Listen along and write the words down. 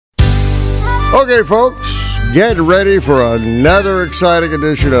Okay, folks, get ready for another exciting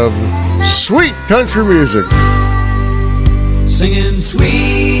edition of Sweet Country Music. Singing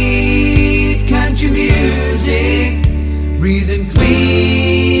sweet country music, breathing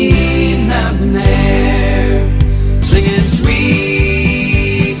clean mountain air. Singing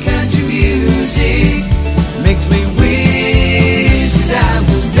sweet country music makes me wish that I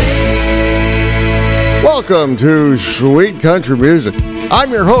was there. Welcome to Sweet Country Music. I'm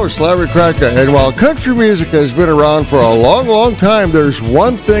your host, Larry Kratka, and while country music has been around for a long, long time, there's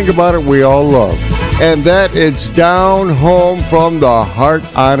one thing about it we all love, and that it's down home from the heart,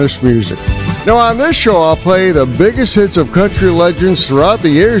 honest music. Now, on this show, I'll play the biggest hits of country legends throughout the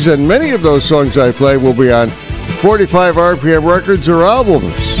years, and many of those songs I play will be on 45 RPM records or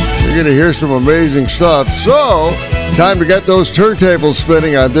albums. You're going to hear some amazing stuff, so time to get those turntables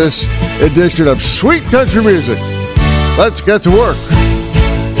spinning on this edition of Sweet Country Music. Let's get to work.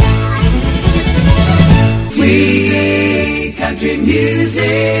 Sweet country music.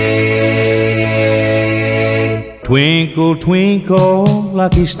 Twinkle, twinkle,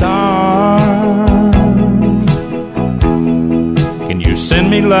 lucky star, can you send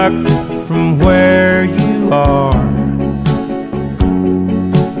me luck from where you are?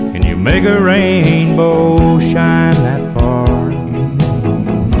 Can you make a rainbow shine that far?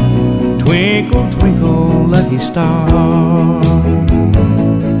 Twinkle, twinkle, lucky star,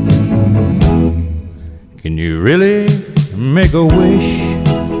 can you really make a wish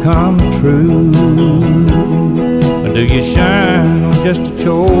come true? Or do you shine on just a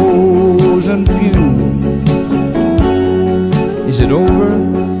chosen few? Is it over?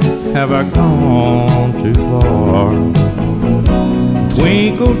 Have I gone too far?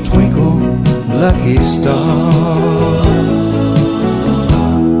 Twinkle, twinkle, lucky star.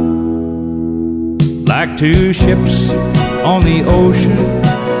 Like two ships on the ocean,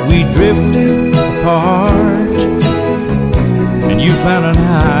 we drifted apart, and you found an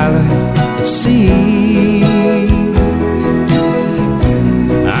island at sea.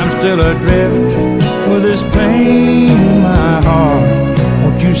 I'm still adrift with this pain in my heart.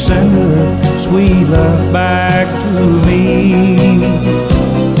 Won't you send her sweet love back to me?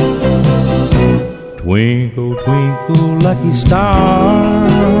 Twinkle, twinkle, lucky star,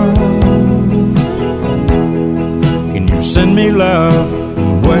 can you send me love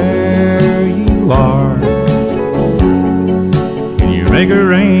from where you are? Can you make a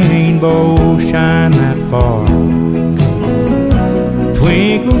rainbow shine that far?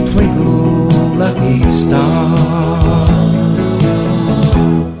 Twinkle, twinkle, lucky star.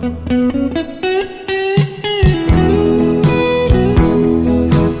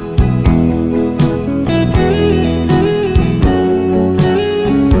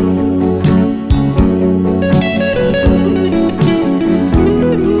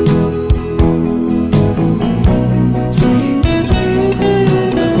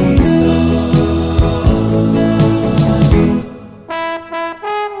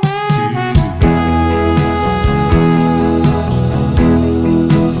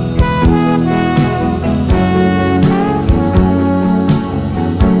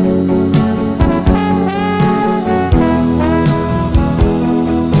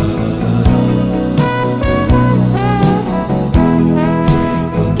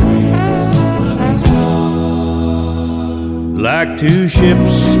 Like two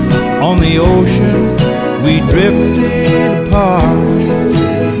ships on the ocean, we drifted apart,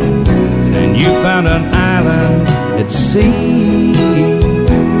 and you found an island at sea.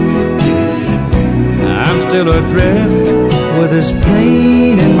 I'm still adrift with this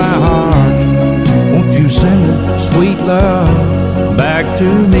pain in my heart. Won't you send a sweet love back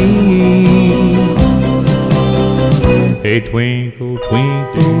to me? Hey, twinkle,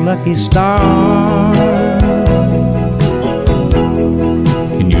 twinkle, lucky star,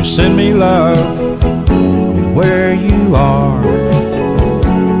 can you send me love from where you are?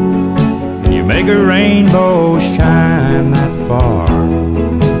 Can you make a rainbow shine that far?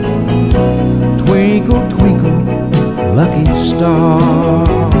 Twinkle, twinkle, lucky star.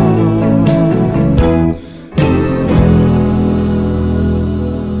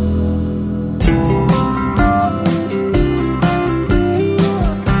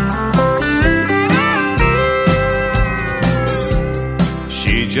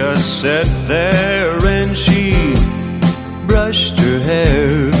 Just sat there and she brushed her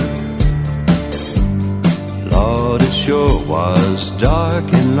hair. Lord, it sure was dark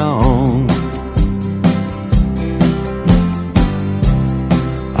and long.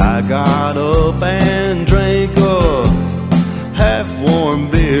 I got up and drank a half-warm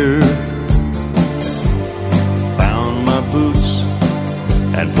beer, found my boots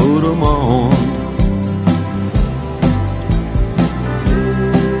and put 'em on.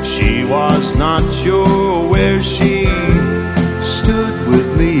 She was not sure where she stood with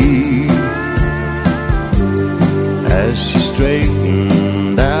me as she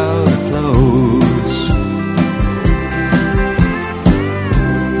straightened out her clothes.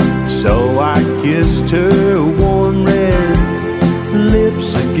 So I kissed her warm red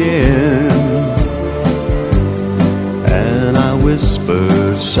lips again, and I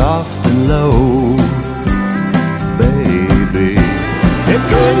whispered soft and low, baby, it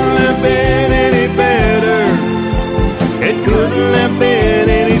couldn't have been any better, it couldn't have been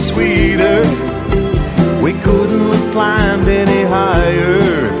any sweeter, we couldn't have climbed any higher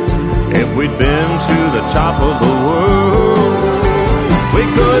if we'd been to the top of the world. We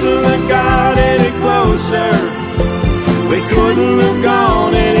couldn't have got any closer, we couldn't have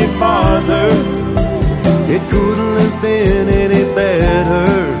gone any farther, it couldn't have been any better,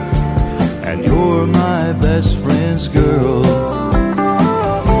 and you're my best friend's girl.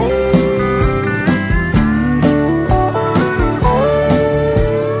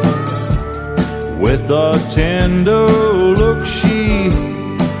 With a tender look she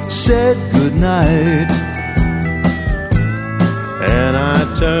said goodnight, and I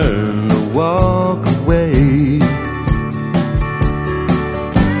turned to walk away.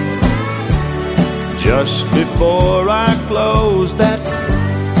 Just before I closed that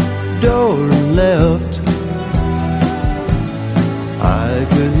door and left, I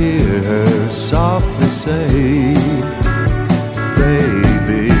could hear her softly say,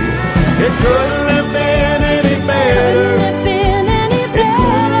 baby, it couldn't have been any better, it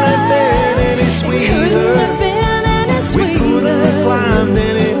couldn't have been any sweeter, we couldn't have climbed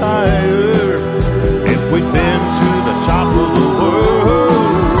any higher if we'd been to the top of the world.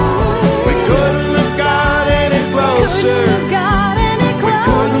 We couldn't have got any closer, we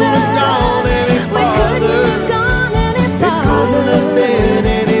couldn't have gone any farther, it couldn't have been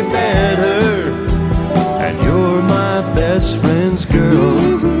any better, and you're my best friend's girl.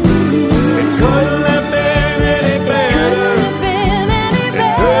 It couldn't have been any better,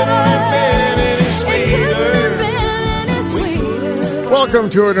 it couldn't have been any sweeter. Welcome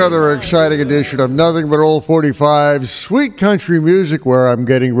to another exciting edition of Nothing But Old 45, sweet country music, where I'm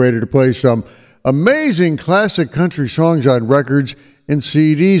getting ready to play some amazing classic country songs on records and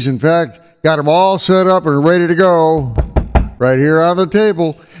CDs. In fact, got them all set up and ready to go right here on the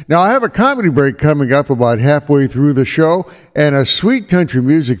table. Now, I have a comedy break coming up about halfway through the show and a sweet country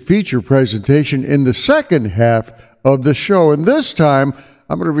music feature presentation in the second half of the show. And this time,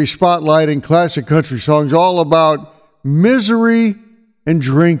 I'm going to be spotlighting classic country songs all about misery and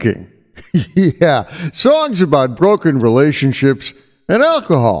drinking. Yeah, songs about broken relationships and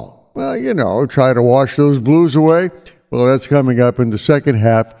alcohol. Well, you know, try to wash those blues away. Well, that's coming up in the second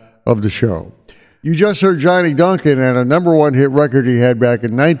half of the show. You just heard Johnny Duncan and a number one hit record he had back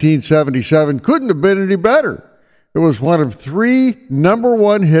in 1977. Couldn't have been any better. It was one of three number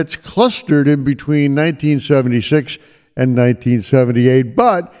one hits clustered in between 1976 and 1978,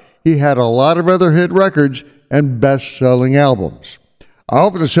 but he had a lot of other hit records and best-selling albums. I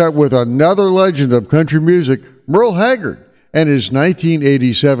open the set with another legend of country music, Merle Haggard, and his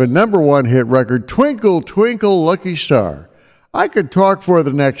 1987 number one hit record, Twinkle, Twinkle, Lucky Star. I could talk for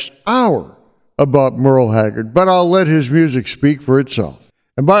the next hour about Merle Haggard, but I'll let his music speak for itself.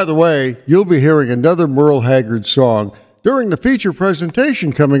 And by the way, you'll be hearing another Merle Haggard song during the feature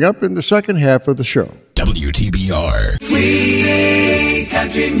presentation coming up in the second half of the show. WTBR. Sweet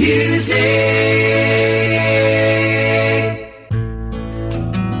country music.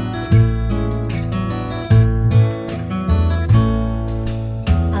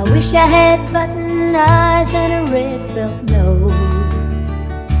 I wish I had button eyes and a red felt nose,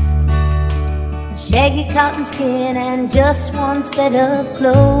 shaggy cotton skin and just one set of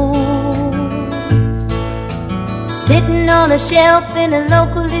clothes, sitting on a shelf in a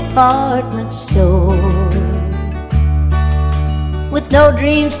local department store, with no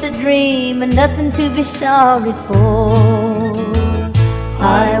dreams to dream and nothing to be sorry for.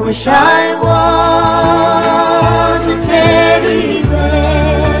 I wish I was a teddy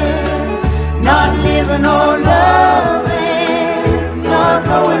bear, not living or loving, not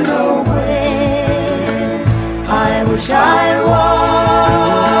going nowhere. I wish I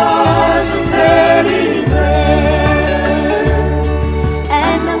was a teddy bear,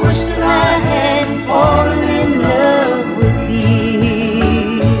 and I wish that I hadn't fallen in love with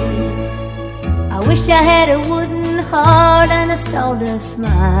you. I wish I had a wooden heart and a sawdust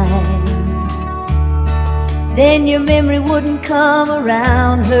mind, then your memory wouldn't come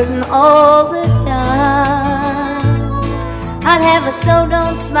around hurting all the time. I'd have a so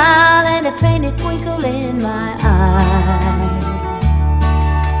don't smile and a faint twinkle in my eye.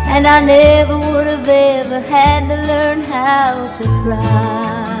 And I never would have ever had to learn how to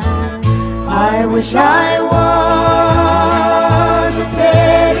cry. I wish I was a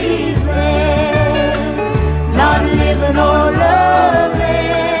teddy bear, not living or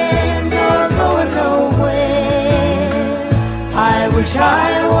loving or going nowhere. I wish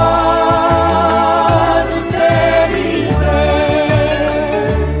I was a teddy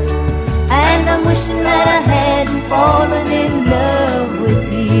bear, and I'm wishing that I hadn't fallen in love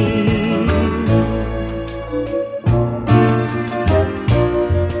with you.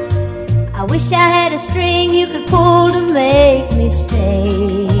 I wish I had a string you could pull to make me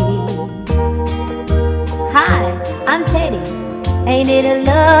stay. Hi, I'm Teddy, ain't it a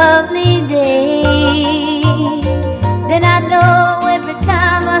lovely day? Then I know every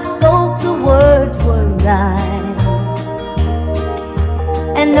time I spoke the words were right,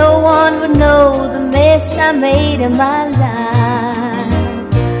 and no one would know the mess I made of my life.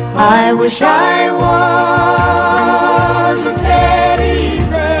 I wish I was a teddy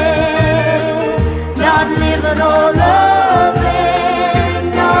bear, not living or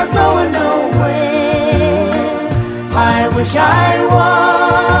loving or going nowhere. I wish I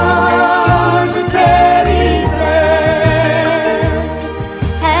was a teddy bear,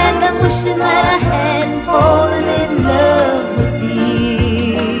 and I'm wishing that I hadn't fallen in love with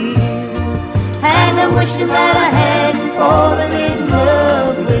you. And I'm wishing that I hadn't fallen in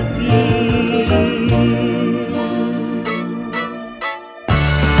love with you.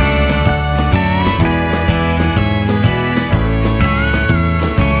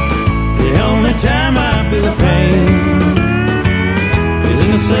 Time I feel the pain is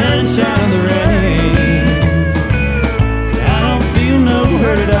in the sunshine of the rain. I don't feel no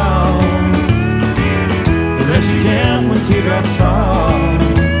hurt at all, unless you count when teardrops fall.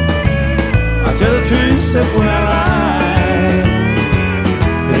 I tell the truth except when I lie,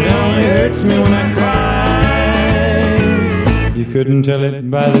 but it only hurts me when I cry. You couldn't tell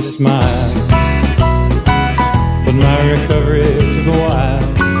it by the smile, but my recovery took a while.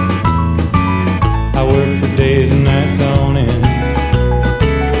 I worked for days and nights on end,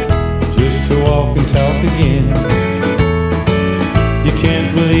 just to walk and talk again. You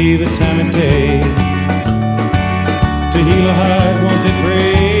can't believe the time it takes to heal a heart once it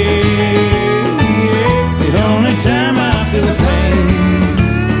breaks. The only time I feel the pain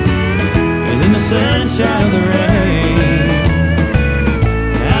is in the sunshine of the rain.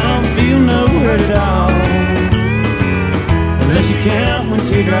 I don't feel no hurt at all, unless you count when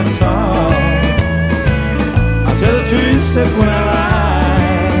teardrops fall. Tell the truth except when I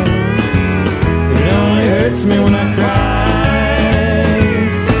lie, it only hurts me when I cry.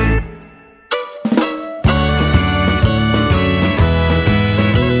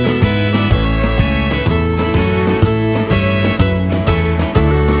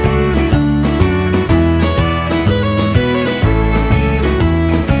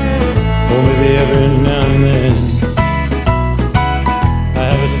 Oh, maybe every now and then I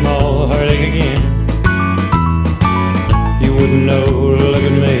have a small heartache again. Wouldn't know to look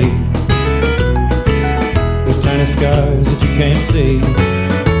at me. Those tiny scars that you can't see.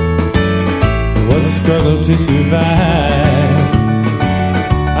 It was a struggle to survive.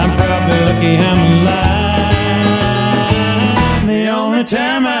 I'm probably lucky I'm alive. The only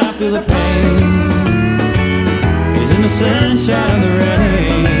time I feel the pain is in the sunshine of the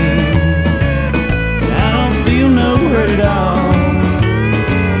rain. I don't feel no hurt at all,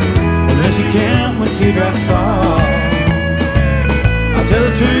 unless you count when teardrops fall. Tell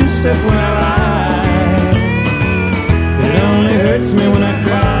the truth except when I lie, it only hurts me when I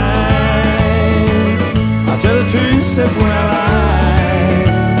cry. I'll tell the truth except when I lie,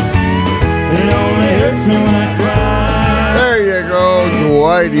 it only hurts me when I cry. There you go,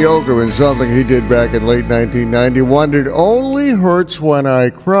 Dwight Yoakam, and something he did back in late 1991. It only hurts when I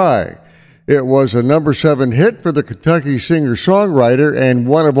cry. It was a number 7 hit for the Kentucky singer-songwriter and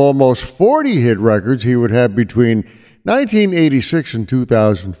one of almost 40 hit records he would have between 1986 and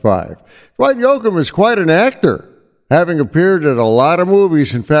 2005. Dwight Yoakam is quite an actor, having appeared in a lot of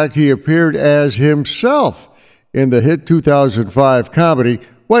movies. In fact, he appeared as himself in the hit 2005 comedy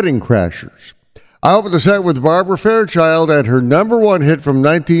Wedding Crashers. I opened the set with Barbara Fairchild and her number 1 hit from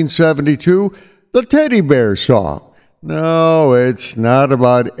 1972, the Teddy Bear song. No, it's not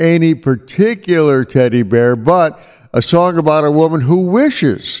about any particular teddy bear, but a song about a woman who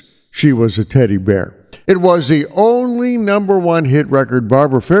wishes she was a teddy bear. It was the only number 1 hit record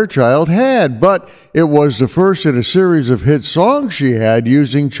Barbara Fairchild had, but it was the first in a series of hit songs she had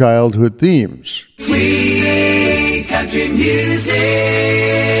using childhood themes. Sweet country music.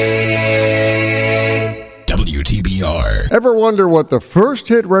 WTBR. Ever wonder what the first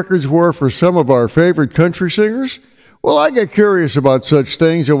hit records were for some of our favorite country singers? Well, I get curious about such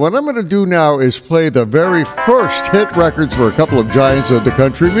things, and what I'm going to do now is play the very first hit records for a couple of giants of the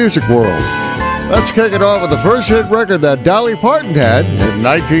country music world. Let's kick it off with the first hit record that Dolly Parton had in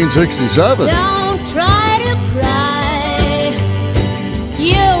 1967. Don't try to cry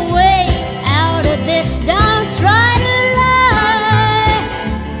your way out of this. Don't try to lie,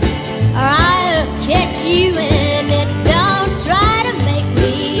 or I'll catch you in it. Don't try to make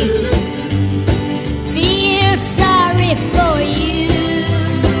me feel sorry for you.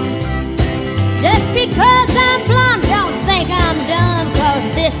 Just because I'm blonde, don't think I'm dumb, 'cause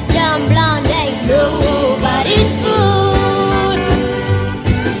this dumb blonde ain't nobody's fool.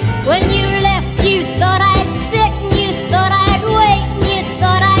 When you left, you thought I'd sit, and you thought I'd wait, and you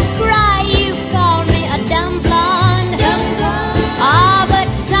thought I'd cry. You called me a dumb blonde. Ah, but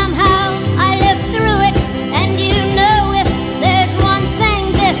somehow I lived through it, and you know if there's one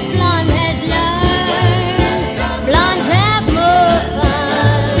thing this blonde has learned, blondes have more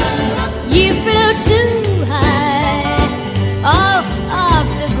fun. You flew too high off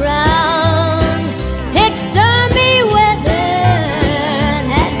the ground. Hit stormy weather and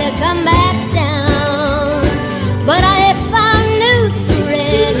had to come back down. But I found new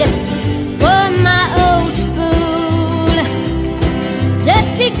thread for my old spool. Just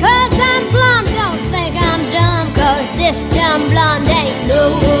because I'm blonde, don't think I'm dumb, 'cause this dumb blonde ain't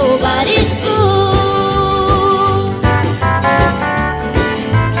nobody's fool.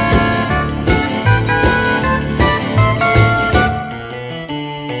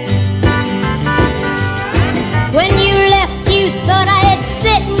 When you left, you thought I'd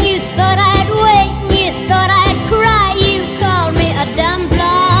sit, and you thought I'd wait, and you thought I'd cry. You called me a dumb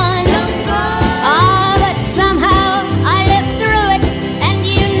blonde. Ah, but somehow I lived through it, and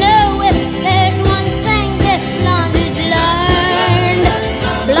you know if there's one thing this blonde has learned,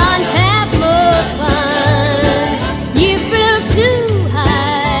 blondes have more fun. You flew too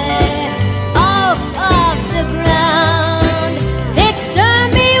high off the ground. It's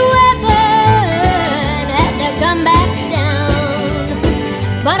stormy weather and had to come back down.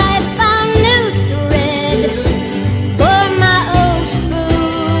 But I found new thread for my old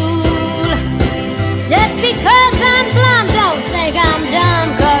spool. Just because I'm blonde, don't think I'm dumb,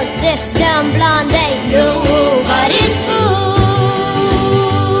 'cause this dumb blonde ain't nobody's fool.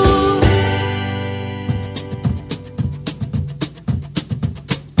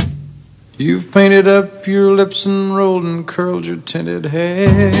 You've painted up your lips and rolled and curled your tinted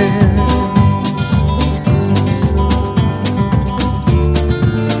hair.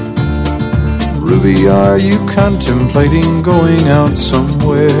 Ruby, are you contemplating going out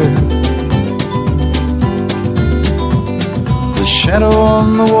somewhere? The shadow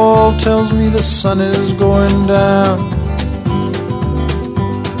on the wall tells me the sun is going down.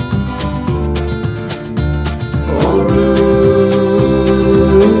 Oh, Ruby,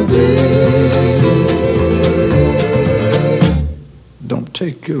 don't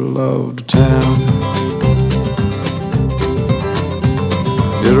take your love to town.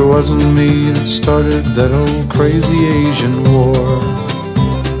 It wasn't me that started that old crazy Asian war,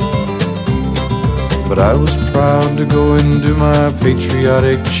 but I was proud to go and do my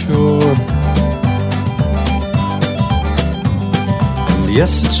patriotic chore. And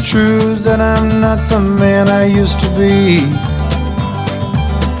yes, it's true that I'm not the man I used to be.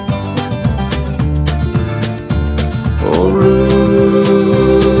 Oh, Ruby,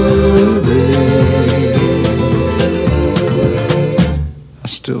 I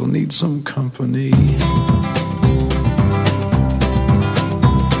still need some company.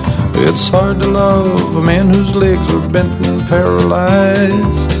 It's hard to love a man whose legs were bent and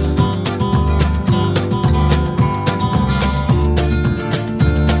paralyzed.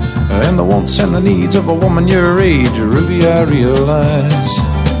 And the wants and the needs of a woman your age, Ruby, I realize.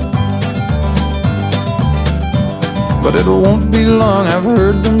 But it won't be long, I've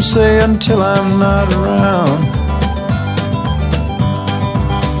heard them say, until I'm not around.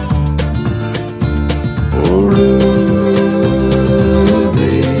 Oh, Ruby,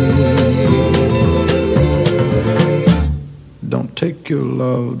 don't take your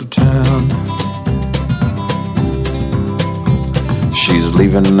love to town. She's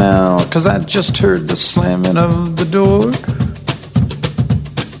leaving now, 'cause I just heard the slamming of the door.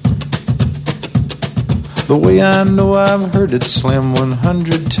 The way I know I've heard it slam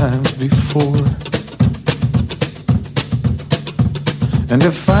 100 times before. And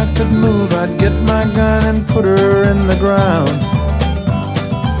if I could move, I'd get my gun and put her in the ground.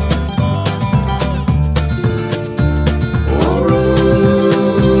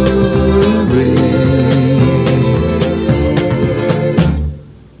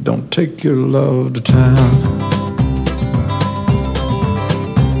 take your love to town.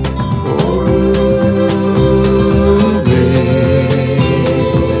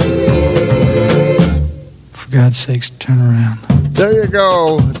 For God's sakes, turn around. There you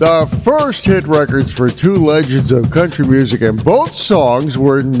go. The first hit records for two legends of country music, and both songs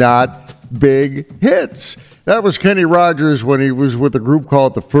were not big hits. That was Kenny Rogers when he was with a group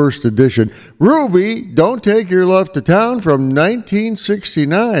called The First Edition. Ruby, Don't Take Your Love to Town from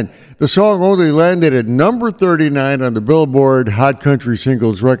 1969. The song only landed at number 39 on the Billboard Hot Country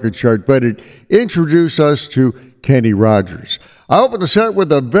Singles record chart, but it introduced us to Kenny Rogers. I opened the set with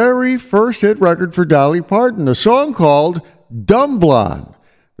the very first hit record for Dolly Parton, a song called Dumb Blonde.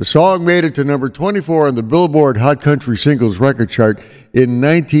 The song made it to number 24 on the Billboard Hot Country Singles record chart in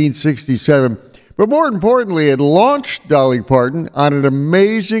 1967. But more importantly, it launched Dolly Parton on an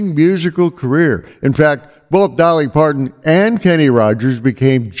amazing musical career. In fact, both Dolly Parton and Kenny Rogers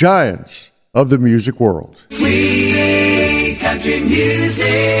became giants of the music world. Sweet country music.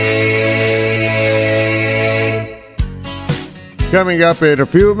 Coming up in a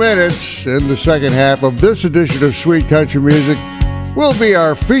few minutes in the second half of this edition of Sweet Country Music will be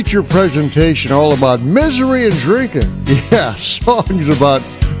our feature presentation all about misery and drinking. Yeah, songs about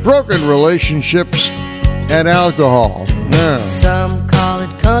broken relationships and alcohol. Yeah. Some call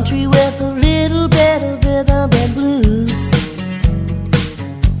it country with a little bit of rhythm and blues.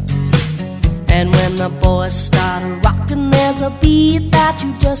 And when the boys start rocking, there's a beat that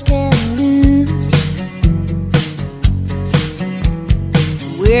you just can't lose.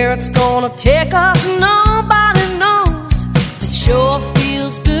 Where it's gonna take us, nobody knows. It sure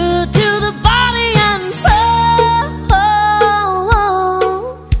feels good to the body and soul.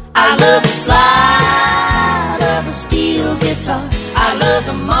 I love the slide of the steel guitar. I love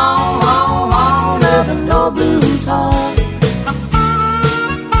the moan of an old blues heart.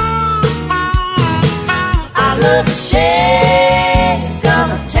 I love the shake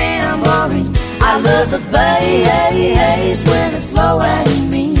of a tambourine. I love the bass when it's low and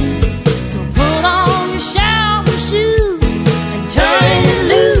mean. So put on your shower shoes and turn it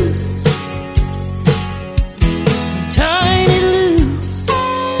loose. Turn it loose.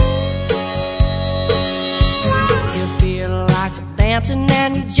 You feel like dancing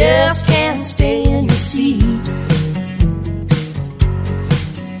and you just can't stay in your seat.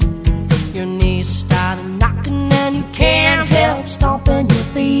 Your knees start knocking and you can't help stomping your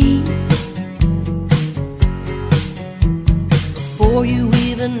feet. Before you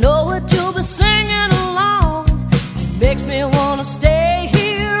even know it, you'll be singing along. It makes me wanna stay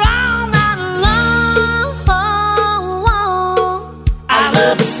here all night long. I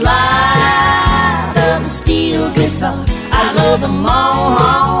love the slide of the steel guitar. I love the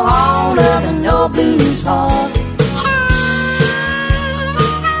moan of an old blues heart.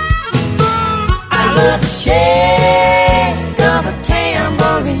 I love the shake of a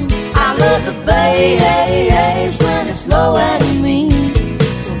tambourine. I love the bass when it's low and mean.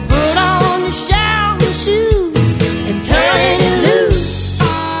 So put on your shower shoes and turn it loose.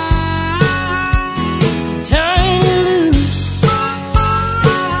 Turn it loose.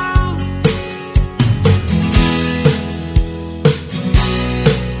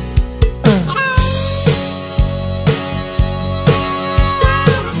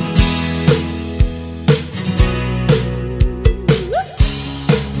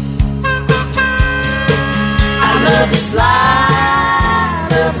 The slide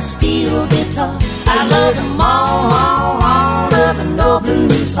of the steel guitar. I love the moan of an old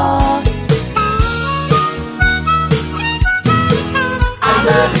blues heart. I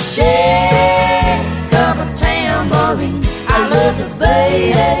love the shake of a tambourine. I love the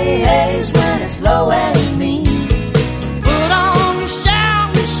bass when it's low and mean. So put on your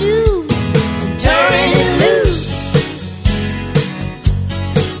shower shoes and turn it loose.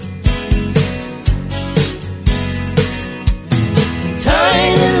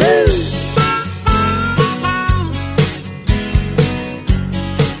 Turn it loose.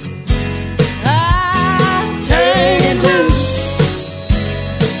 Turn it loose.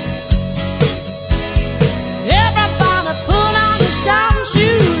 Everybody put on your shower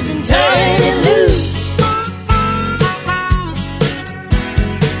shoes and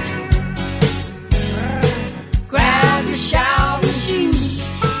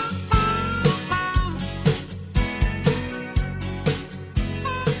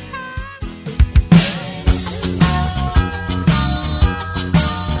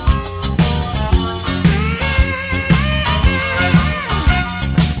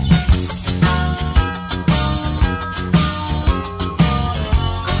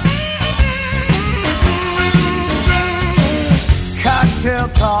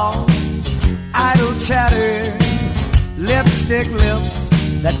talk, idle chatter, lipstick lips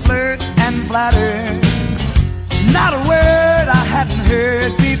that flirt and flatter. Not a word I hadn't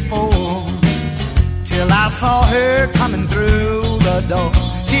heard before, till I saw her coming through the door.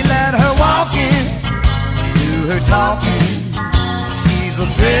 She let her walk in, do her talking. She's a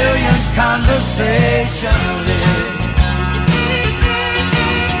brilliant conversationalist.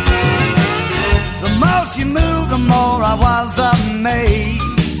 The more she moved, the more I was amazed.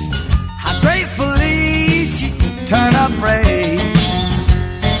 How gracefully she could turn a phrase.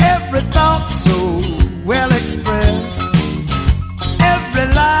 Every thought so well expressed, every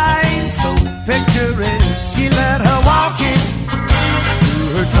line so picturesque. She let her walk in, do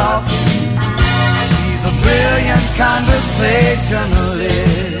her talking. She's a brilliant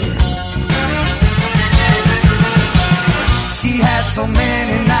conversationalist. She had so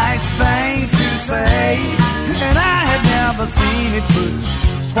many nice things to say, and I had never seen it put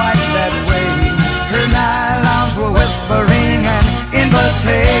quite that way. Her nylons were whispering an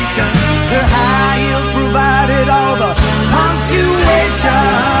invitation. Her high heels provided all the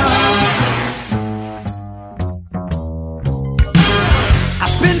punctuation. I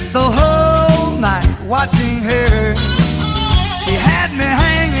spent the whole night watching her. She had me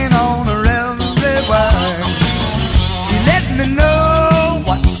hanging on her every word. She let me know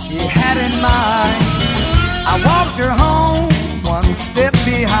what she had in mind. I walked her home one step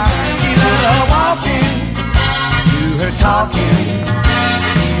behind. She let her walk in, do her talking.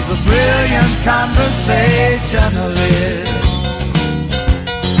 She's a brilliant conversationalist.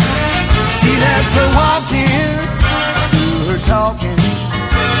 She lets her walk in, do her talking.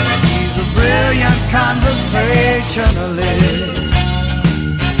 She's a brilliant conversationalist.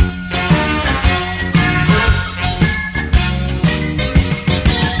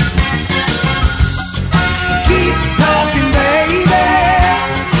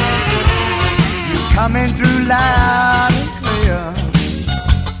 Coming through loud and clear.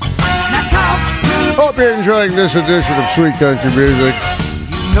 Now talk to. Hope you're enjoying this edition of Sweet Country Music.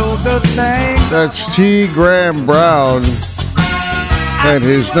 You know the things. That's T. Graham Brown and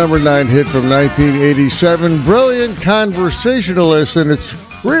his number 9 hit from 1987, Brilliant Conversationalist, and it's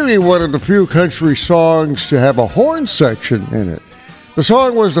really one of the few country songs to have a horn section in it. The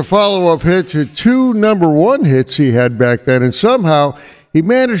song was the follow-up hit to 2 number 1 hits he had back then, and somehow he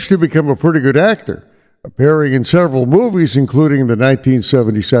managed to become a pretty good actor, appearing in several movies, including the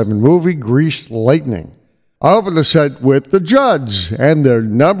 1977 movie Greased Lightning. I opened the set with the Judds and their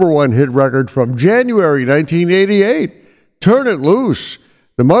number 1 hit record from January 1988, Turn It Loose.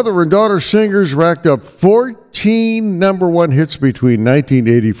 The mother and daughter singers racked up 14 number 1 hits between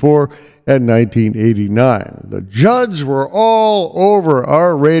 1984 and 1989. The Judds were all over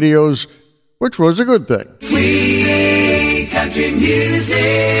our radios, which was a good thing. Sweet country music.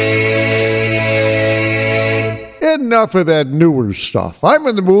 Enough of that newer stuff. I'm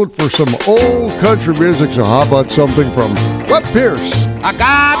in the mood for some old country music, so how about something from Webb Pierce? I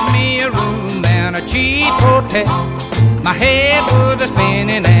got me a room and a cheap hotel. My head was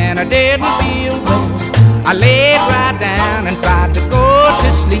a-spinning and I didn't feel well. I laid right down and tried to go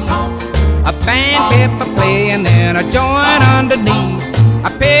to sleep. A band kept a-playing and a joint underneath. I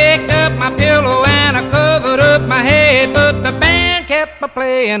picked up my pillow and I covered up my head, but the band kept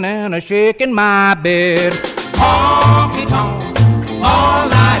a-playing and a-shaking my bed. Honky-tonk, all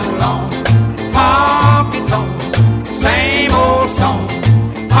night long. Honky-tonk, same old song.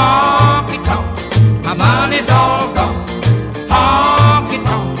 Honky-tonk, my money's all gone.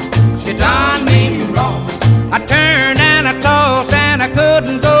 Honky-tonk, she done me wrong. I turned and I tossed and I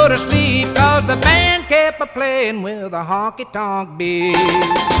couldn't go to sleep, 'cause the band kept a-playing with a honky-tonk beat.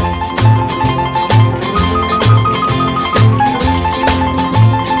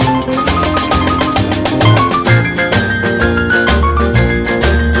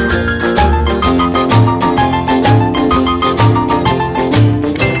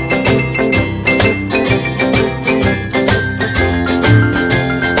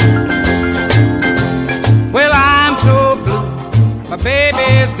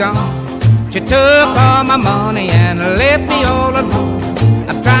 She took all my money and left me all alone.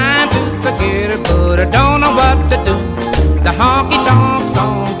 I'm trying to forget her, but I don't know what to do. The honky-tonk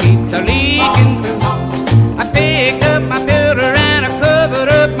song keeps a-leaking through. I picked up my pillow and I covered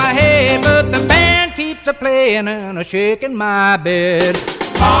up my head, but the band keeps a-playing and a-shaking my bed.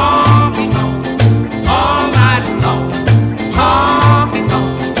 Honky-tonk, all night long.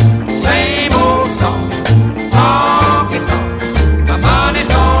 Honky-tonk, same old song. Honky-tonk, my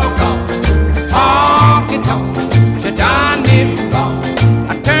money's all gone. Honky-tonk, she done me wrong.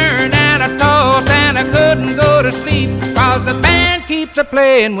 I turned and I tossed and I couldn't go to sleep, 'cause the band keeps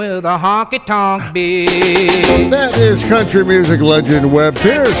playing with a honky-tonk beer. That is country music legend Webb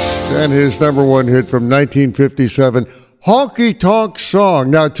Pierce and his number one hit from 1957, Honky Tonk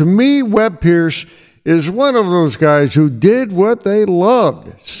Song. Now, to me, Webb Pierce is one of those guys who did what they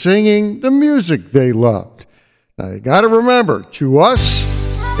loved, singing the music they loved. Now, you got to remember, to us,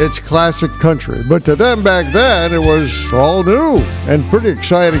 it's classic country, but to them back then, it was all new and pretty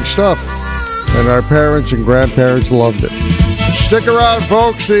exciting stuff, and our parents and grandparents loved it. Stick around,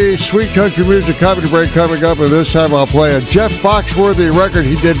 folks. The Sweet Country Music Comedy Break coming up, and this time I'll play a Jeff Foxworthy record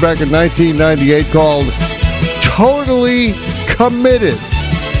he did back in 1998 called Totally Committed.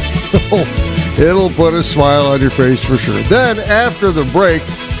 It'll put a smile on your face for sure. Then, after the break,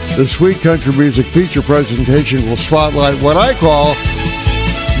 the Sweet Country Music feature presentation will spotlight what I call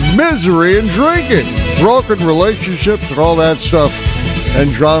misery and drinking, broken relationships and all that stuff,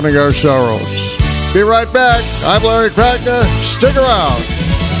 and drowning our sorrows. Be right back. I'm Larry Kratka. Stick around.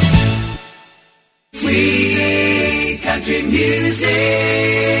 Sweet country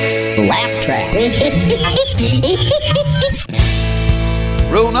music. Laugh track.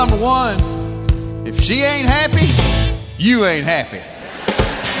 Rule number one, if she ain't happy, you ain't happy.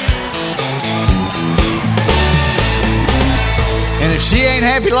 And if she ain't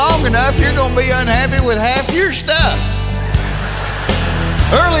happy long enough, you're going to be unhappy with half your stuff.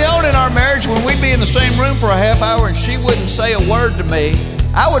 Early on in our marriage, when we'd be in the same room for a half hour and she wouldn't say a word to me,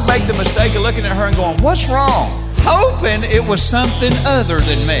 I would make the mistake of looking at her and going, "What's wrong?" Hoping it was something other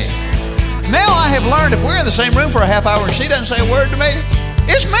than me. Now I have learned if we're in the same room for a half hour and she doesn't say a word to me,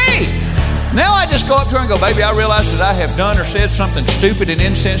 it's me. Now I just go up to her and go, "Baby, I realize that I have done or said something stupid and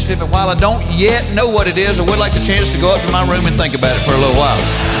insensitive, and while I don't yet know what it is, I would like the chance to go up to my room and think about it for a little while."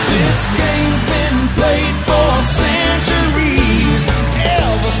 This game's been played for centuries,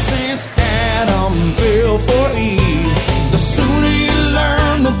 ever since Adam fell for Eve. The sooner you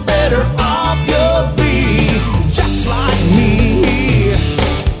learn, the better off you'll be. Just like me,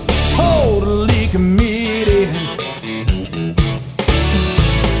 totally committed.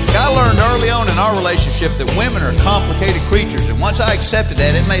 I learned early on in our relationship that women are complicated creatures, and once I accepted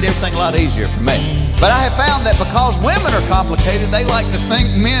that, it made everything a lot easier for me. But I have found that because women are complicated, they like to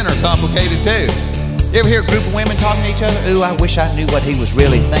think men are complicated too. You ever hear a group of women talking to each other? "Ooh, I wish I knew what he was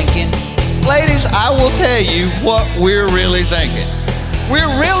really thinking." Ladies, I will tell you what we're really thinking.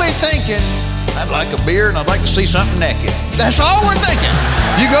 We're really thinking, "I'd like a beer and I'd like to see something naked." That's all we're thinking.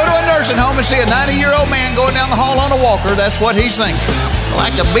 You go to a nursing home and see a 90-year-old man going down the hall on a walker, that's what he's thinking. "I'd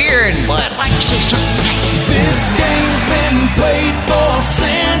like a beer and I'd like to see something naked." This game's been played for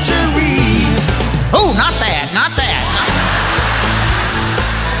centuries. Oh, not that, not that.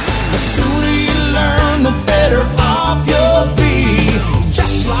 The sooner you learn, the better off you'll be.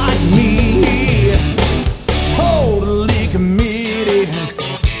 Just like me, totally committed.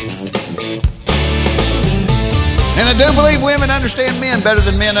 And I do believe women understand men better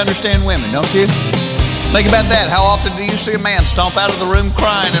than men understand women, don't you? Think about that. How often do you see a man stomp out of the room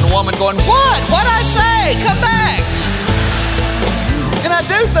crying and a woman going, "What? What'd I say? Come back." And I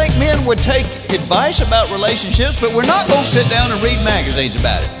do think men would take advice about relationships, but we're not going to sit down and read magazines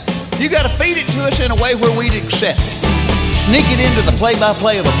about it. You got to feed it to us in a way where we'd accept it. Sneak it into the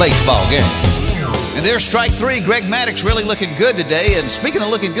play-by-play of a baseball game. And there's strike three. Greg Maddox really looking good today. And speaking of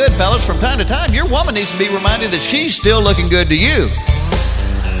looking good, fellas, from time to time, your woman needs to be reminded that she's still looking good to you.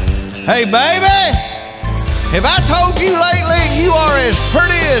 "Hey, baby, have I told you lately you are as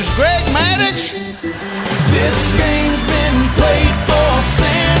pretty as Greg Maddox?" This game's been played for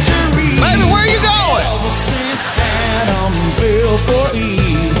centuries. Baby, where you going? Ever since Adam fell for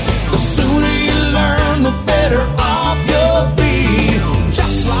Eve. The sooner you learn, the better off you'll be.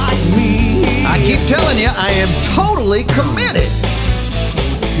 Just like me. I keep telling you, I am totally committed.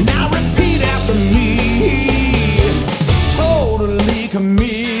 Now repeat after me. Totally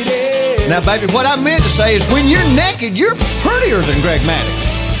committed. Now, baby, what I meant to say is when you're naked, you're prettier than Greg Maddox.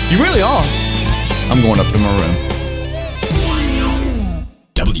 You really are. I'm going up to my room.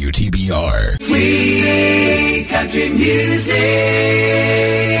 WTBR. Sweet country music.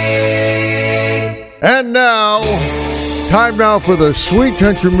 And now, time now for the Sweet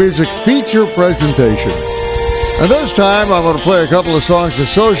Country Music feature presentation. And this time, I'm going to play a couple of songs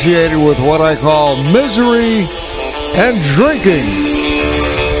associated with what I call misery and drinking,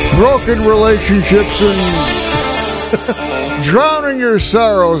 broken relationships, and drowning your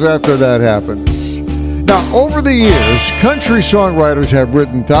sorrows after that happens. Now, over the years, country songwriters have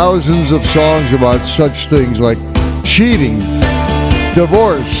written thousands of songs about such things like cheating,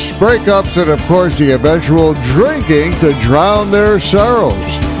 divorce, breakups, and of course the eventual drinking to drown their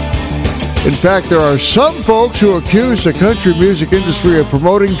sorrows. In fact, there are some folks who accuse the country music industry of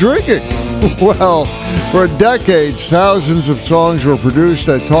promoting drinking. Well, for decades, thousands of songs were produced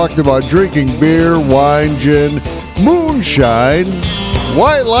that talked about drinking beer, wine, gin, moonshine,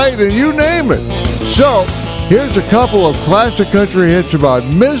 white light, and you name it. So, here's a couple of classic country hits about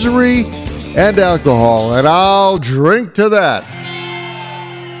misery and alcohol, and I'll drink to that.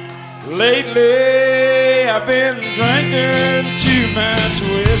 Lately, I've been drinking too much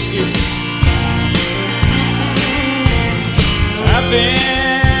whiskey. I've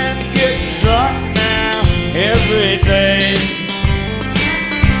been getting drunk now every day.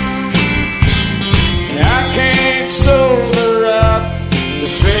 I can't sober up to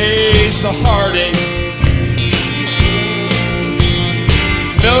face the heartache,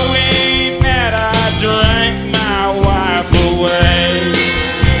 knowing that I drank my wife away.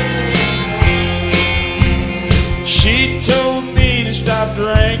 She told me to stop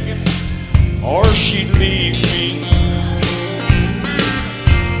drinking or she'd leave me.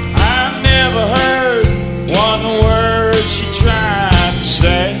 I never heard one word she tried to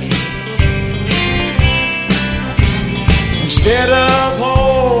say. Instead of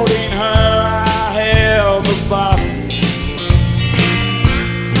holding her, I held the bottle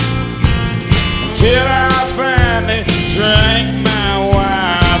until I finally drank my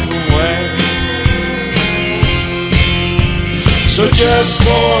wife away. So just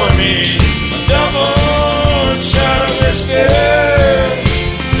pour me a double shot of whiskey,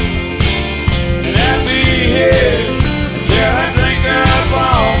 and I'll be here until I drink up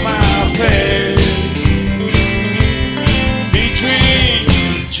all my pay. Between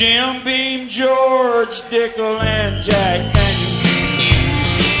Jim Beam, George Dickel, and Jack Daniels,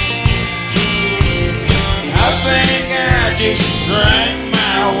 I think I just drank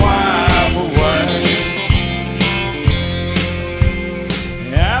my wife away.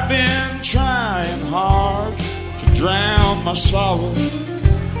 I've been trying hard to drown my sorrow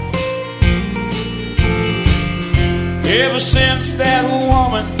ever since that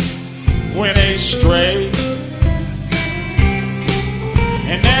woman went astray.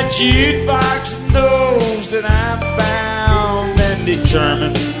 And that jukebox knows that I'm bound and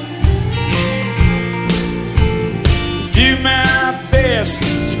determined to do my best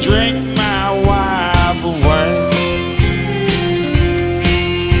to drink my wife away.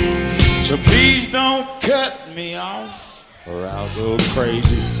 So please don't cut me off or I'll go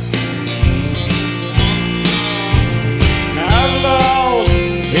crazy. I've lost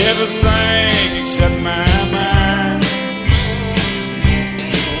everything except my mind.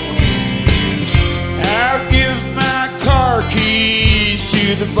 I'll give my car keys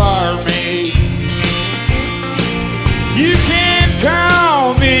to the barmaid. You can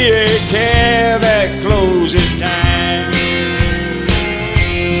call me a cab at closing time.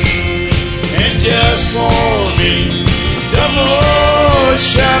 And just for me, double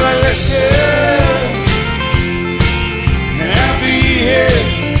shot of whiskey, and I'll be here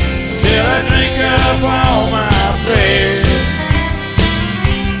till I drink up all my pay.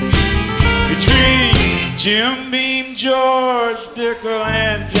 Between Jim Beam, George Dickel,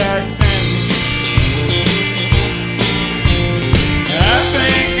 and Jack Daniels, I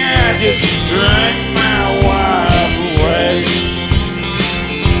think I just drank my wife away.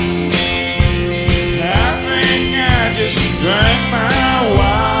 I think I just drank my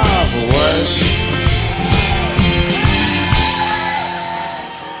wife away.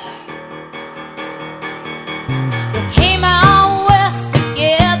 We came out west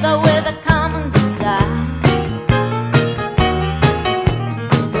together with a common desire.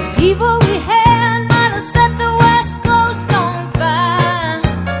 The fever we had might have set the West Coast on fire.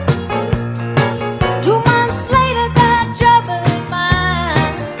 2 months later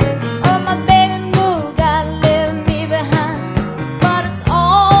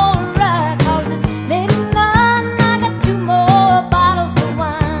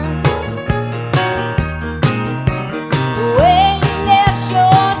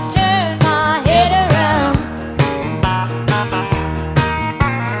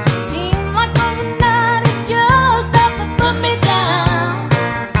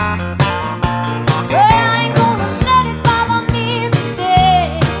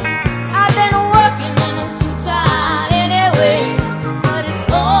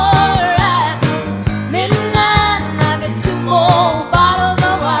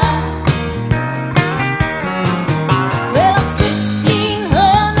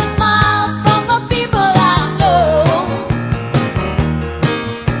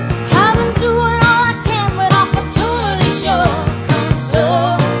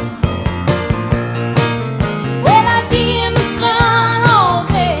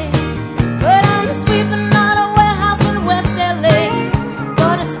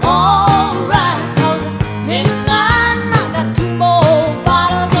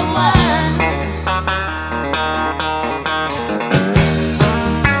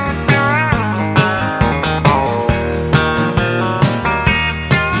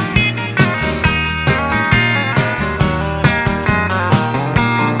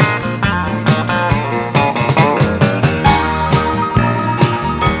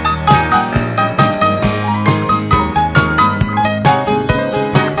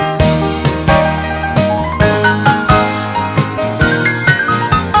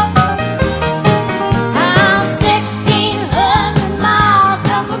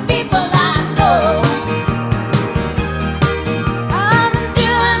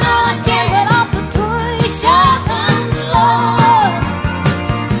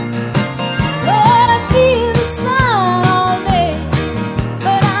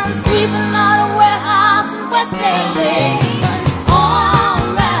stay late. But it's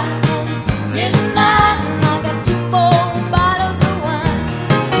alright, 'cause it's midnight and I got 2 more bottles of wine.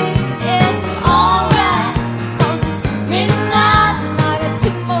 Yes, it's alright, 'cause it's midnight and I got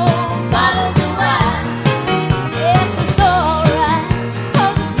 2 more bottles of wine. Yes, it's alright,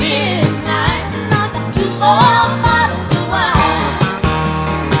 'cause it's midnight and I got 2 more bottles of wine.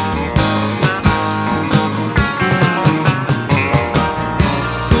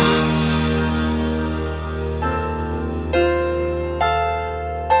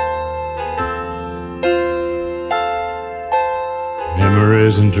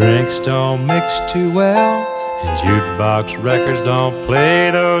 Memories and drinks don't mix too well, and jukebox records don't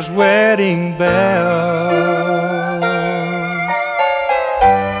play those wedding bells.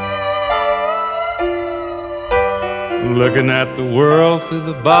 Looking at the world through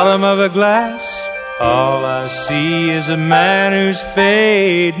the bottom of a glass, all I see is a man who's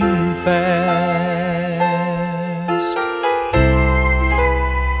fading fast.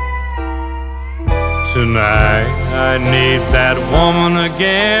 Tonight I need that woman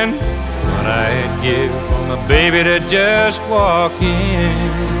again, what I'd give for my baby to just walk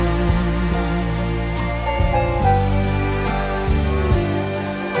in.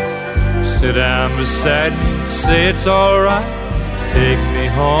 Sit down beside me, say it's alright, take me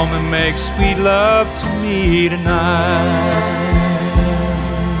home and make sweet love to me tonight.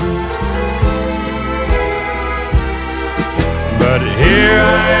 But here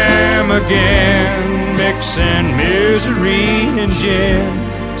I am again, mixing misery and gin,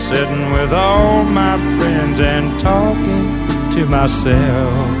 sitting with all my friends and talking to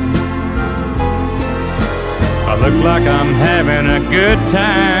myself. I look like I'm having a good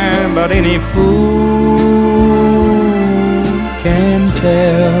time, but any fool can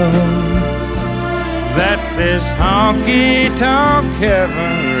tell that this honky-tonk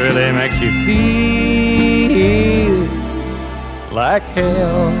heaven really makes you feel like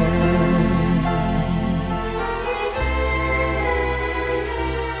hell.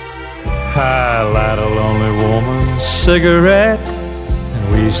 I light a lonely woman's cigarette,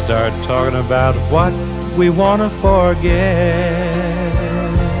 and we start talking about what we want to forget.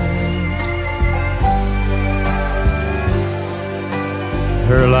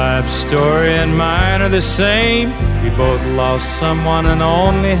 Her life story and mine are the same. We both lost someone and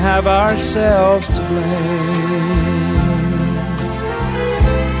only have ourselves to blame.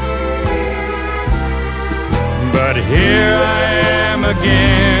 But here I am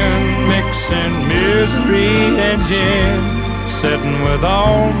again, mixing misery and gin, sitting with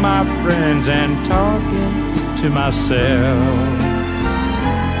all my friends and talking to myself.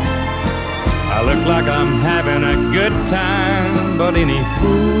 I look like I'm having a good time, but any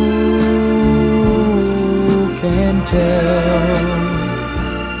fool can tell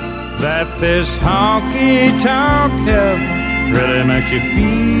that this honky-tonk heaven really makes you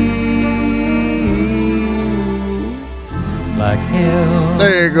feel like hell.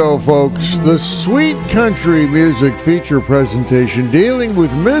 There you go, folks. The Sweet Country Music feature presentation dealing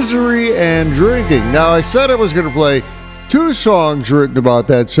with misery and drinking. Now, I said I was going to play 2 songs written about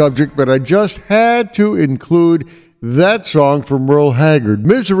that subject, but I just had to include that song from Merle Haggard,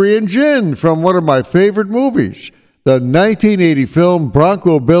 Misery and Gin, from one of my favorite movies, the 1980 film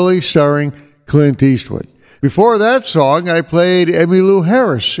Bronco Billy, starring Clint Eastwood. Before that song, I played Emmylou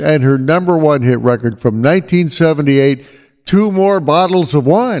Harris and her #1 hit record from 1978, 2 More Bottles of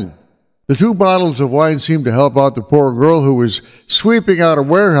Wine. The 2 bottles of wine seemed to help out the poor girl who was sweeping out a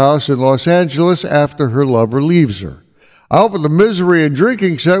warehouse in Los Angeles after her lover leaves her. I opened the misery and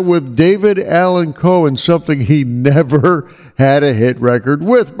drinking set with David Allan Coe and something he never had a hit record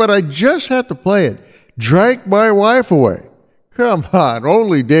with, but I just had to play it. Drank My Wife Away. Come on,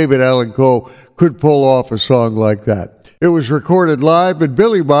 only David Allan Coe could pull off a song like that. It was recorded live at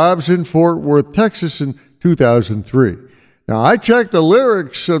Billy Bob's in Fort Worth, Texas in 2003. Now, I checked the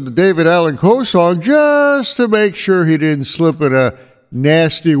lyrics of the David Allan Coe song just to make sure he didn't slip in a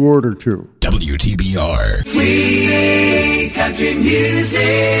nasty word or two. WTBR. Sweet country music.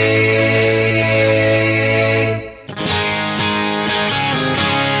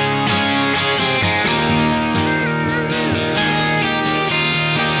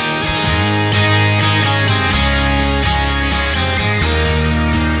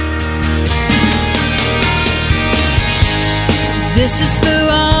 This is for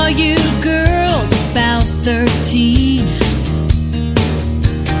all you girls about 13.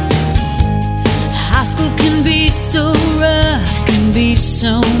 High school can be so rough, can be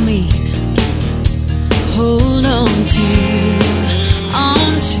so mean.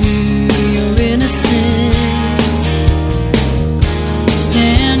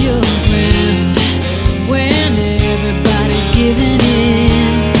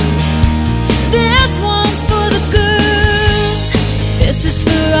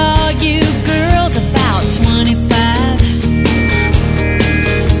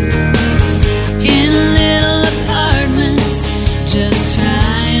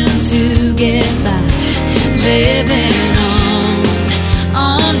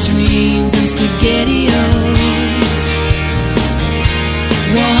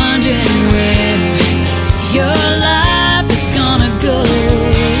 wondering where your life is gonna go.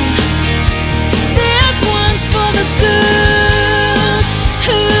 This one's for the girls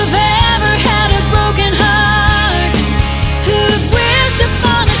who've ever had a broken heart, who've wished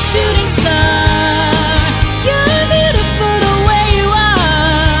upon a shooting star. You're beautiful the way you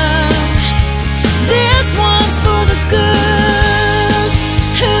are. This one's for the girls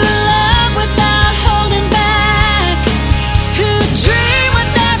who love without holding back, who dream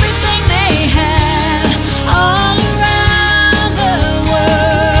with everything they have all around the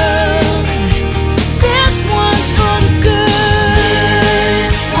world. This one's for the girls.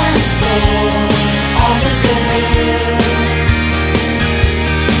 This one's for all the girls.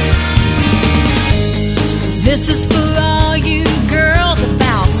 This is for all you girls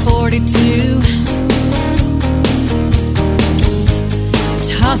about 42,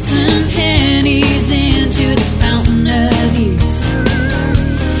 tossing pennies into the fountain of youth.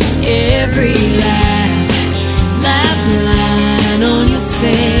 Every laugh line on your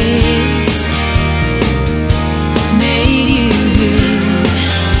face made you who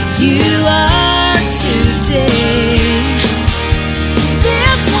you are today.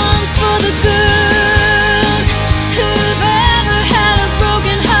 This one's for the girls who've ever had a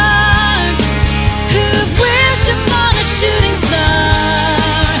broken heart, who've wished upon a shooting star.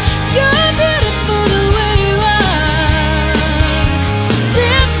 You're beautiful the way you are.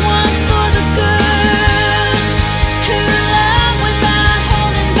 This one's for the girls who love without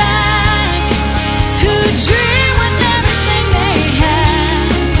holding back, who dream with everything they have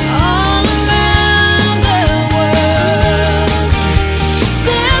all around the world.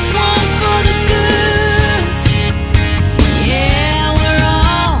 This one's for the girls. Yeah, we're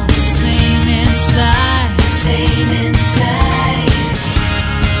all the same inside,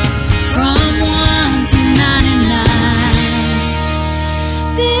 from 1 to 99.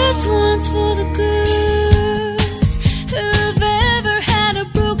 This one's for the girls who've ever had a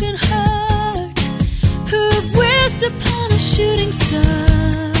broken heart, who've wished upon a shooting star.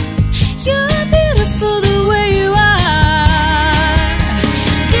 You're beautiful the way you are.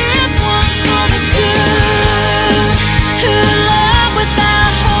 This one's for the girls who love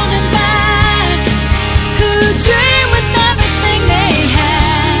without holding back, who dream with everything they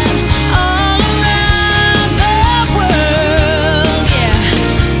have all around the world. Yeah,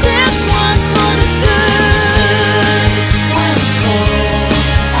 this one's for the girls. This one's for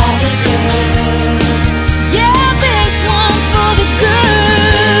all the girls. Yeah, this one's for the girls.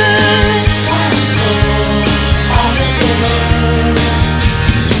 This one's for all the girls.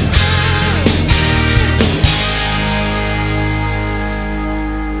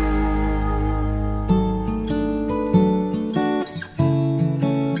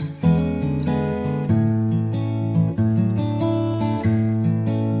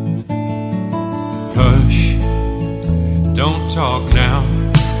 Hush, don't talk now.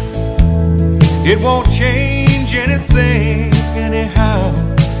 It won't change anything anyhow.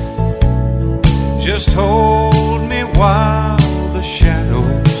 Just hold me while the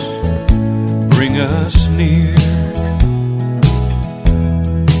shadows bring us near.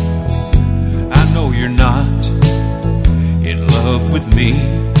 I know you're not in love with me.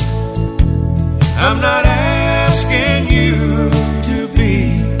 I'm not asking you to be.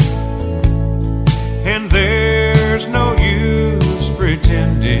 And there's no use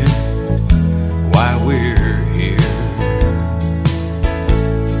pretending why we're here.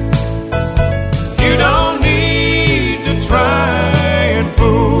 You don't need to try and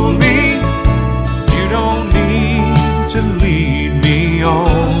fool me. You don't need to lead me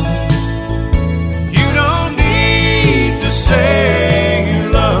on. You don't need to say you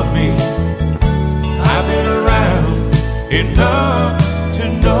love me. I've been around enough to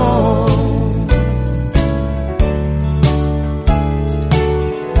know.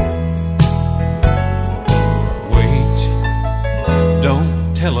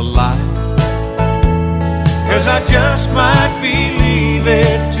 Tell a lie, 'cause I just might believe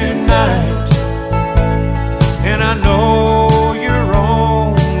it tonight. And I know you're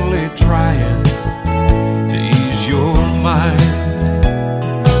only trying to ease your mind.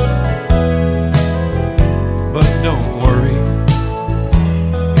 But don't worry,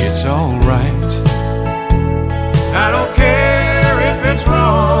 it's alright. I don't care if it's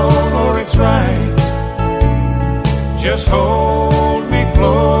wrong or it's right. Just hold me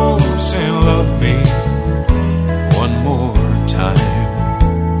close and love me one more time.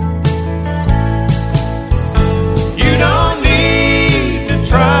 You don't need to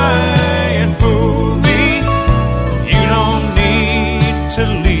try and fool me. You don't need to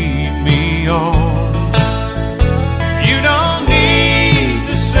lead me on. You don't need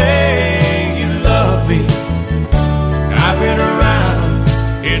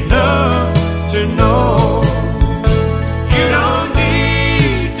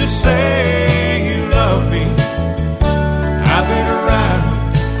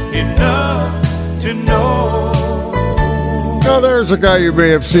Now there's a guy you may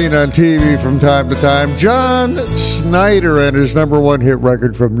have seen on TV from time to time, John Snyder, and his number one hit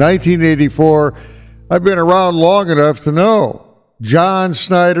record from 1984. I've been around long enough to know. John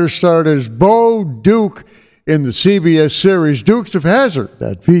Snyder starred as Bo Duke in the CBS series Dukes of Hazzard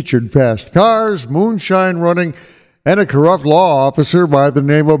that featured fast cars, moonshine running, and a corrupt law officer by the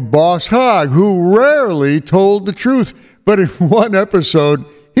name of Boss Hogg, who rarely told the truth. But in one episode,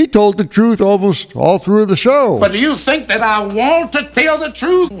 he told the truth almost all through the show. But do you think that I want to tell the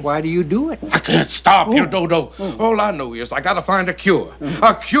truth? Why do you do it? I can't stop you, Dodo. All I know is I gotta find a cure.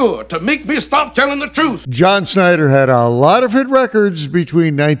 A cure to make me stop telling the truth. John Snyder had a lot of hit records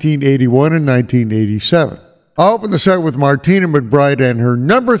between 1981 and 1987. I'll open the set with Martina McBride and her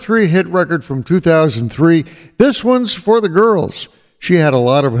number 3 hit record from 2003. This one's for the girls. She had a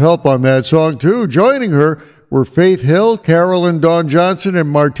lot of help on that song, too. Joining her were Faith Hill, Carol and Dawn Johnson, and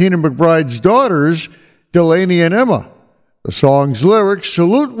Martina McBride's daughters, Delaney and Emma. The song's lyrics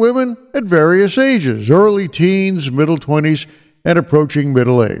salute women at various ages, early teens, middle 20s, and approaching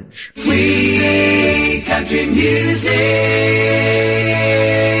middle age. Sweet country music.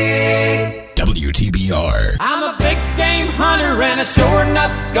 WTBR. I'm a big game hunter and a sure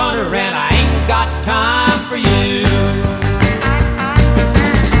enough gunner, and I ain't got time for you.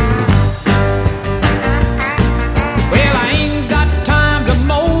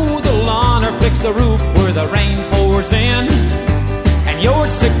 The roof where the rain pours in, and your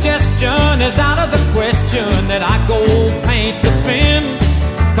suggestion is out of the question that I go paint the fence,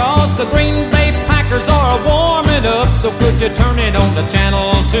 cause the Green Bay Packers are warming up. So could you turn it on to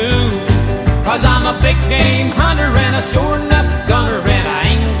channel 2, cause I'm a big game hunter and a sure enough gunner, and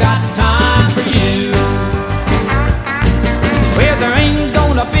I ain't got time for you. Well, there ain't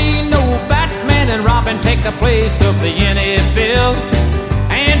gonna be no Batman and Robin take the place of the NFL,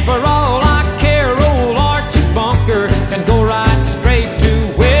 and for all I can go right straight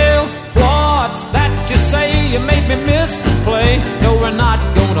to, well, what's that you say? You made me miss a play. No, we're not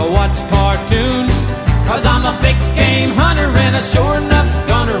gonna watch cartoons, cause I'm a big game hunter and a sure enough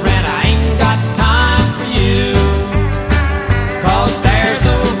gunner, and I ain't got time for you. Cause there's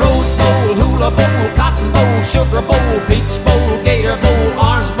a Rose Bowl, Hula Bowl, Cotton Bowl, Sugar Bowl, Peach Bowl, Gator Bowl,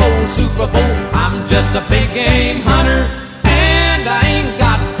 Orange Bowl, Super Bowl. I'm just a big game hunter and I ain't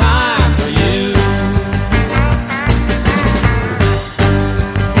got time for you.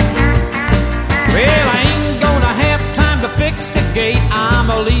 Well, I ain't gonna have time to fix the gate, I'm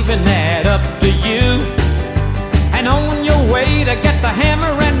leaving that up to you. And on your way to get the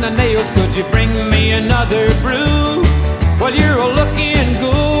hammer and the nails, could you bring me another brew? Well, you're looking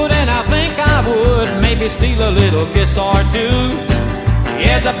good and I think I would maybe steal a little kiss or two.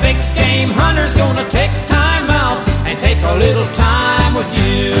 Yeah, the big game hunter's gonna take time out and take a little time with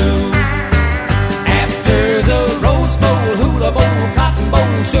you. After the Rose Bowl, Hula Bowl, Cotton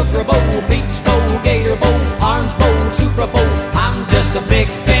Bowl, Sugar Bowl, Peach Bowl, Gator Bowl, Orange Bowl, Super Bowl, I'm just a big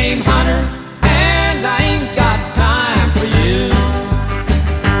game hunter and I ain't got time for you.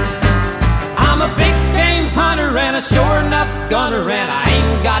 I'm a big game hunter and a sure enough gunner, and I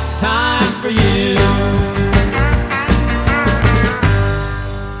ain't got time for you.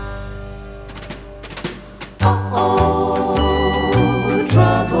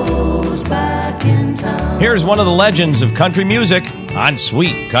 Trouble's back in town. Here's one of the legends of country music on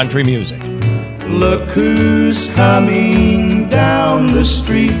Sweet Country Music. Look who's coming down the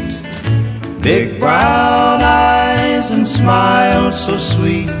street, big brown eyes and smile so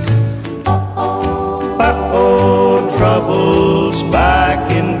sweet. Uh-oh, trouble's back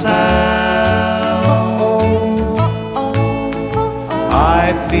in town.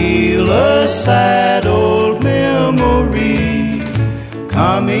 I feel a sad old memory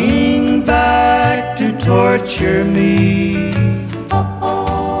coming back to torture me.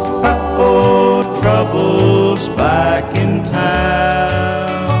 Uh-oh, trouble's back in town.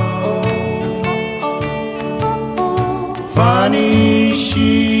 Funny,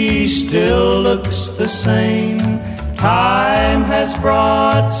 she still looks the same. Time has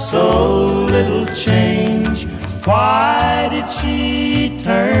brought so little change. Why did she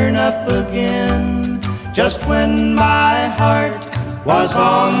turn up again just when my heart was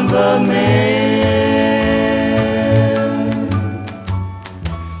on the mend?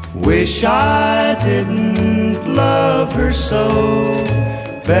 Wish I didn't love her so.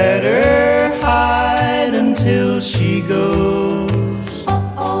 Better hide until she goes.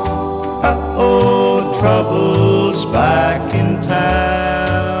 Uh-oh, trouble's back in town.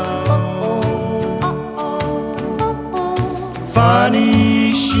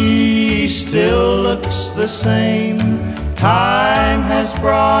 Funny, she still looks the same. Time has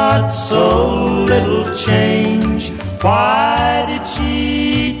brought so little change. Why did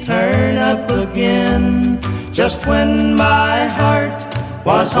she turn up again just when my heart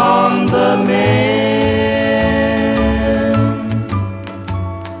was on the mend?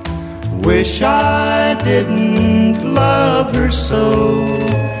 Wish I didn't love her so.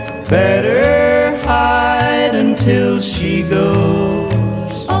 Better hide until she goes.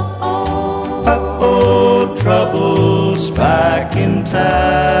 Uh-oh, uh-oh, trouble's back in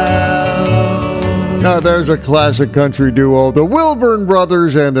town. Now there's a classic country duo, the Wilburn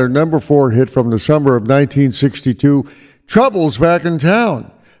Brothers, and their number 4 hit from the summer of 1962, Trouble's Back in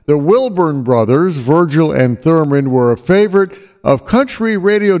Town. The Wilburn Brothers, Virgil and Thurman, were a favorite of country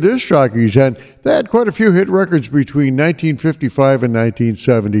radio disc jockeys, and they had quite a few hit records between 1955 and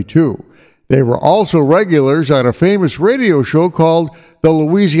 1972. They were also regulars on a famous radio show called The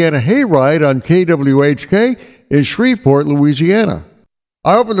Louisiana Hayride on KWHK in Shreveport, Louisiana.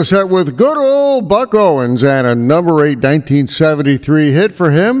 I opened the set with good old Buck Owens and a number 8 1973 hit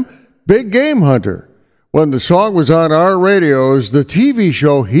for him, Big Game Hunter. When the song was on our radios, the TV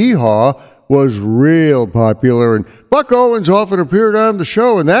show Hee Haw was real popular, and Buck Owens often appeared on the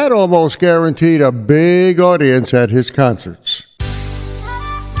show, and that almost guaranteed a big audience at his concerts.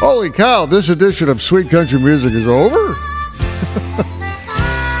 Holy cow, this edition of Sweet Country Music is over?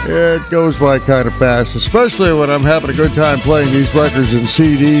 It goes by kind of fast, especially when I'm having a good time playing these records and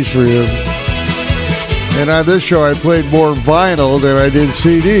CDs for you. And on this show, I played more vinyl than I did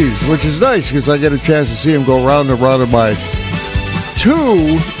CDs, which is nice because I get a chance to see them go round and round on my 2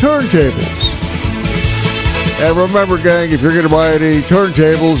 turntables. And remember, gang, if you're going to buy any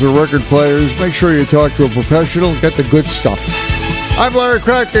turntables or record players, make sure you talk to a professional, get the good stuff. I'm Larry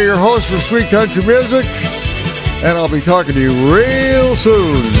Kratka, your host for Sweet Country Music, and I'll be talking to you real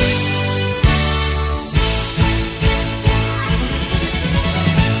soon.